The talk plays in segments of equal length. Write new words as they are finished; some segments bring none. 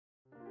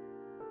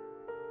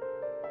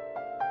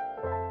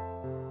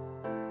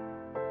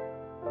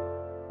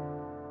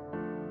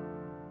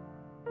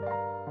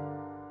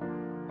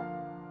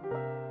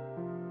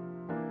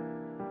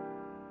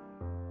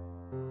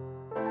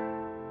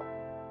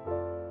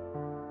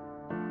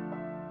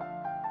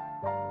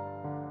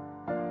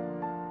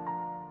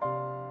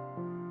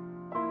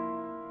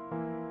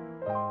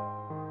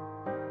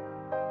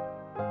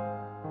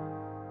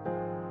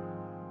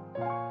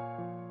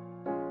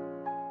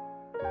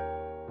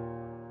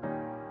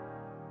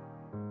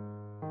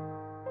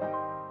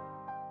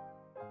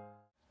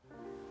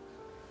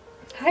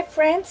Hi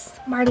friends,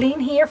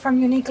 Marlene here from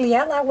Uniquely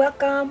Ella.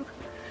 Welcome.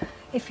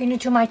 If you're new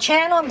to my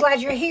channel, I'm glad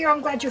you're here. I'm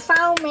glad you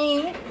found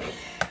me.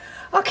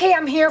 Okay,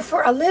 I'm here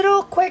for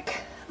a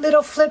quick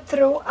flip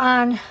through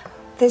on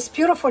this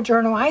beautiful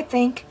journal, I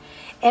think.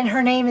 And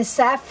her name is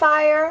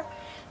Sapphire.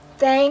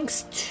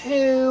 Thanks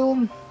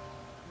to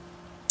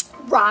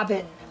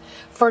Robin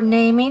for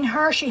naming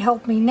her. She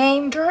helped me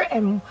name her,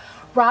 and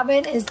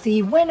Robin is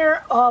the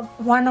winner of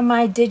one of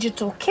my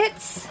digital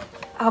kits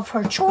of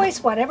her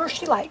choice, whatever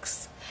she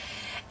likes.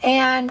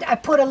 And I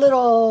put a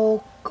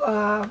little,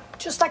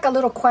 just like a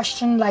little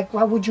question, like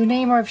what would you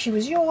name her if she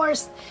was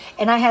yours?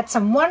 And I had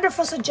some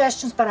wonderful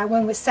suggestions, but I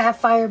went with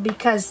Sapphire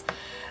because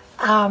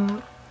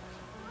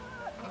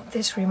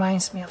this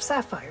reminds me of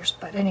sapphires.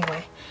 But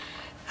anyway,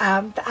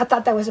 I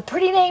thought that was a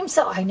pretty name,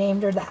 so I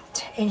named her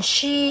that. And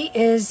she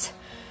is,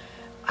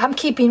 I'm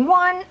keeping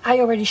one. I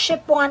already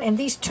shipped one, and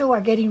these two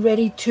are getting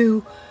ready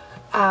to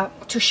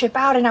ship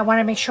out, and I want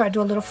to make sure I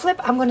do a little flip.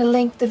 I'm going to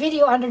link the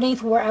video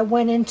underneath where I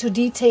went into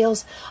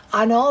details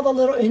on all the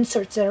little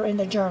inserts that are in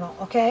the journal,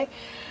 okay?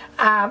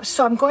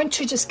 So I'm going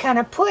to just kind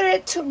of put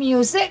it to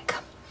music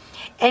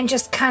and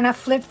just kind of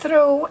flip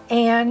through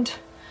and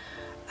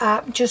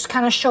just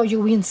kind of show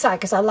you inside,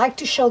 because I like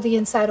to show the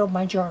inside of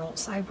my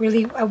journals. I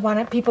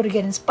wanted people to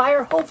get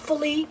inspired,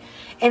 hopefully,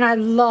 and I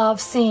love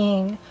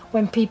seeing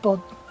when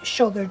people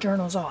show their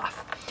journals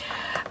off.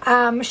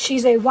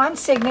 She's a one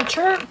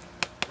signature.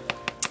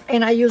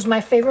 And I use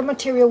my favorite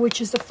material,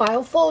 which is the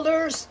file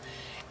folders.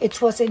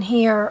 It's what's in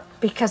here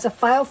because the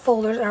file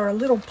folders are a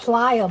little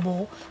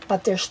pliable,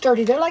 but they're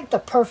sturdy. They're like the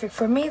perfect,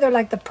 for me, they're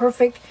like the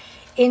perfect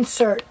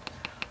insert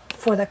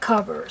for the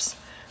covers.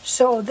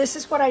 So this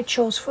is what I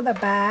chose for the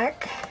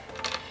back.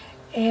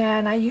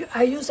 And I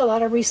use a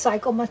lot of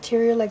recycled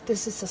material, like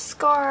this is a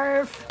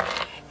scarf.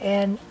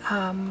 And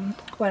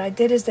what I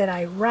did is that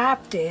I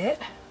wrapped it.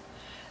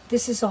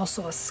 This is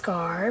also a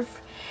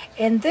scarf.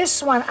 And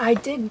this one I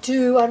did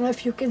do, I don't know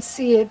if you can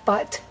see it,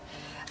 but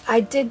I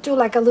did do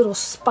like a little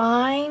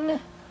spine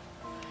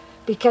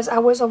because I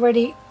was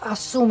already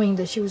assuming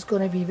that she was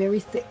going to be very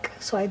thick.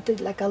 So I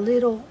did like a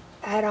little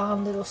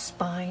add-on little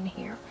spine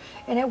here,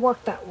 and it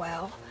worked out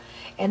well.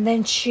 And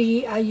then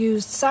I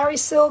used sari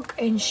silk,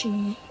 and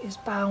she is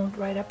bound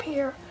right up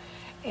here.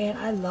 And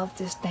I love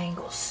this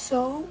dangle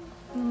so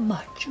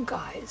much, you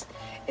guys.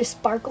 It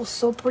sparkles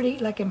so pretty,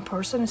 like in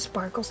person, it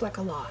sparkles like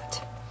a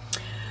lot.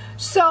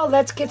 So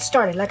let's get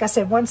started. Like I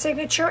said, one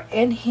signature,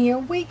 and here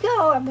we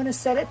go. I'm going to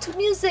set it to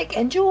music.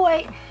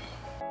 Enjoy.